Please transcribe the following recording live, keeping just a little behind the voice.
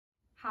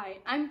Hi,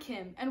 I'm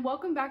Kim, and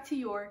welcome back to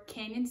your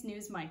Canyons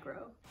News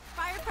Micro.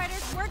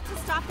 Firefighters work to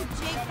stop the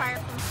Jake fire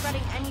from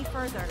spreading any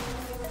further.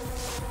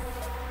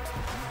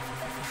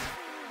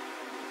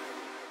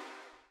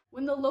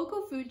 When the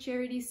local food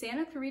charity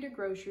Santa Clarita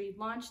Grocery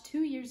launched 2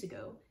 years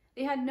ago,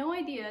 they had no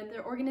idea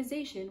their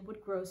organization would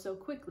grow so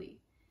quickly.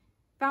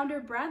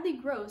 Founder Bradley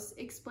Gross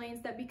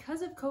explains that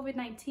because of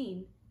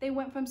COVID-19, they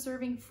went from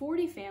serving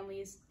 40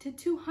 families to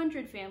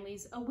 200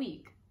 families a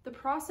week. The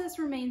process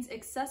remains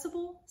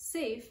accessible,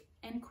 safe,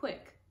 and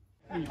quick.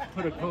 We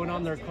put a cone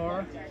on their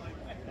car,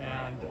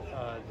 and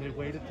they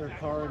wait at their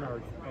car in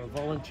our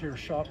volunteer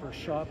shoppers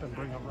shop and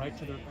bring them right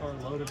to their car,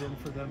 load it in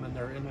for them, and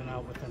they're in and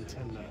out within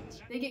 10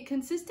 minutes. They get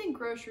consistent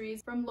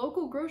groceries from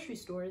local grocery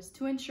stores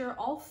to ensure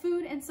all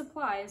food and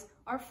supplies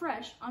are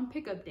fresh on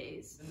pickup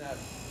days. In that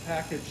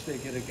package, they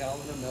get a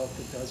gallon of milk,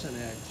 a dozen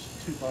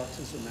eggs, 2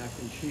 boxes of mac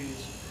and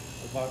cheese,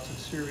 a box of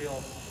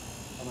cereal.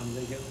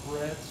 They get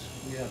breads,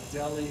 we have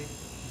deli.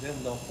 Then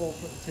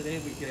today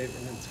we gave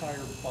an entire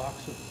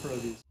box of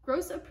produce.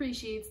 Gross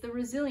appreciates the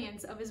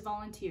resilience of his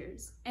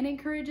volunteers and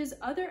encourages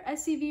other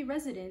SCV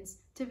residents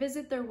to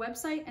visit their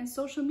website and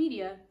social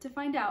media to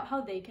find out how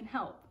they can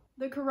help.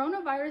 The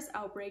coronavirus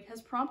outbreak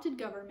has prompted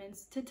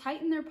governments to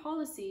tighten their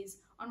policies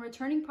on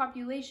returning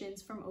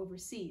populations from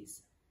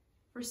overseas.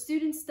 For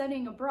students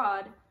studying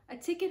abroad, a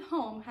ticket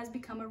home has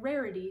become a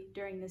rarity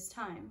during this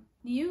time.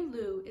 Niu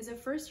Liu is a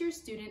first-year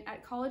student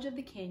at College of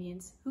the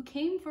Canyons who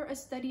came for a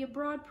study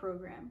abroad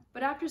program,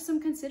 but after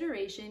some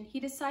consideration, he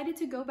decided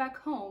to go back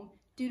home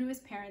due to his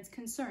parents'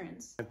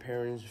 concerns. My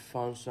parents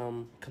found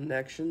some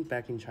connection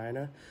back in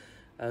China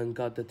and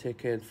got the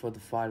ticket for the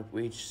flight,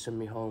 which sent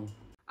me home.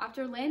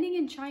 After landing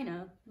in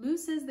China, Liu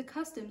says the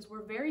customs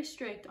were very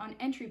strict on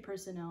entry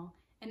personnel,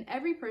 and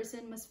every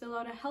person must fill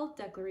out a health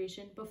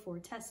declaration before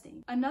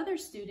testing. Another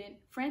student,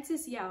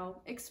 Francis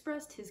Yao,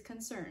 expressed his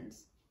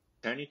concerns.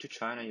 Journey to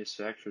China is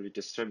actually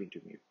disturbing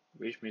to me,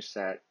 which means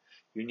that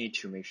you need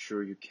to make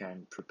sure you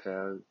can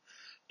prepare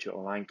to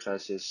online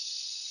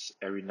classes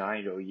every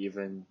night or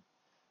even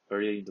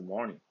early in the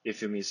morning.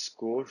 If you miss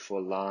school for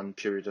a long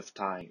period of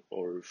time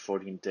or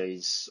 14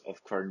 days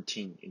of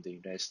quarantine in the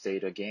United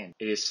States again,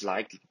 it is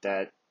likely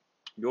that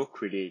your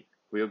credit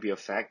will be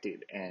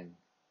affected and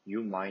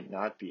you might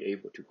not be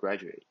able to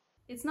graduate.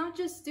 It's not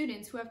just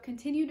students who have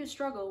continued to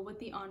struggle with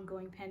the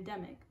ongoing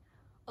pandemic.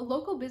 A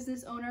local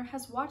business owner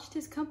has watched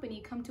his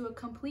company come to a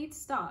complete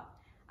stop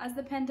as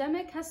the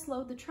pandemic has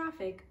slowed the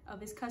traffic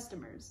of his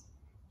customers.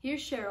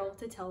 Here's Cheryl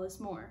to tell us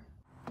more.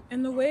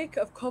 In the wake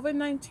of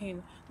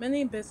COVID-19,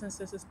 many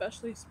businesses,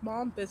 especially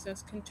small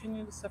business,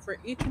 continue to suffer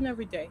each and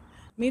every day.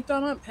 Meet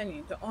Donald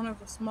Penny, the owner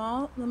of a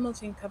small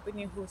limousine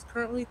company who is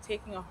currently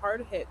taking a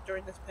hard hit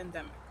during this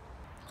pandemic.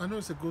 I know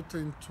it's a good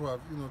thing to have,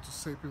 to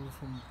save people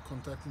from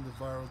contacting the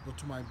virus, but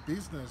to my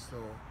business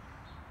though,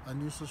 I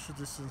knew social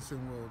distancing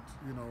would,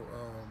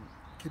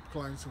 keep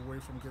clients away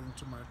from getting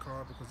to my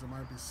car because they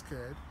might be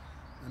scared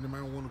and they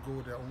might want to go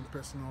with their own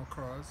personal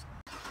cars.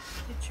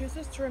 He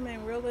chooses to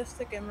remain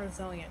realistic and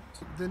resilient.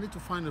 They need to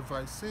find a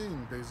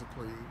vaccine,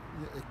 basically,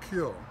 a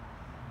cure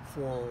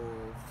for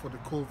the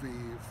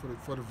COVID,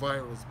 for the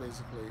virus,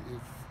 basically.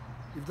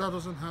 If that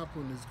doesn't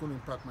happen, it's going to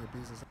impact my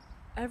business.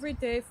 Every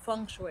day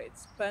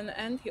fluctuates, but in the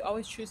end, he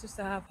always chooses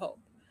to have hope.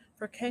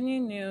 For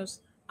Canyon News,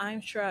 I'm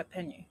Sherette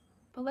Penny.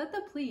 Paleta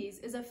Please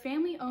is a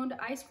family-owned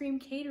ice cream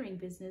catering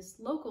business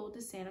local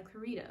to Santa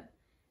Clarita.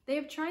 They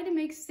have tried to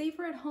make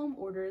safer at-home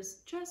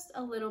orders just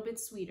a little bit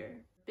sweeter.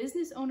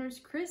 Business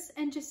owners Chris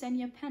and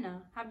Jasenia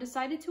Pena have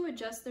decided to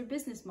adjust their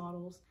business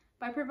models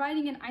by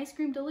providing an ice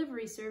cream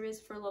delivery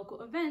service for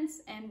local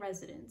events and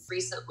residents.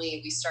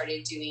 Recently, we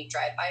started doing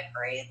drive-by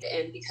parades,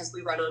 and because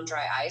we run on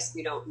dry ice,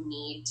 we don't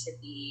need to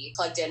be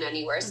plugged in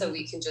anywhere, so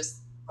we can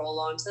just roll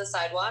onto the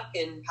sidewalk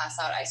and pass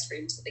out ice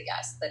cream to the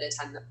guests that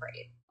attend the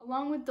parade.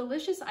 Along with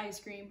delicious ice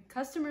cream,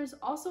 customers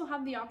also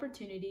have the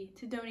opportunity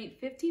to donate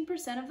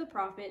 15% of the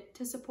profit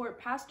to support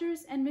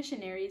pastors and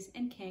missionaries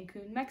in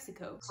Cancun,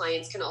 Mexico.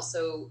 Clients can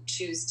also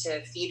choose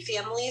to feed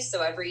families.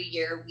 So every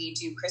year we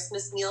do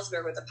Christmas meals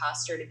where we're the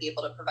pastor to be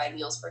able to provide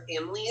meals for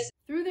families.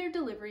 Through their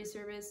delivery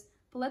service,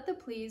 Paleta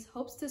Please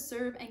hopes to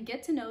serve and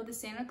get to know the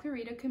Santa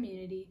Clarita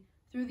community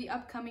through the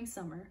upcoming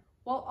summer,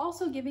 while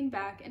also giving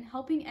back and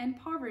helping end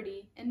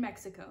poverty in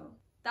Mexico.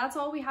 That's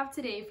all we have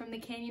today from the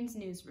Canyons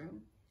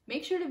Newsroom.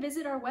 Make sure to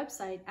visit our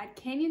website at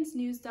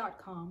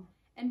canyonsnews.com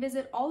and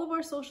visit all of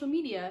our social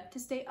media to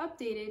stay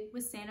updated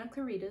with Santa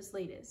Clarita's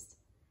latest.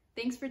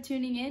 Thanks for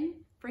tuning in.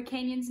 For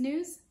Canyons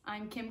News,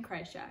 I'm Kim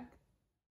Kryshak.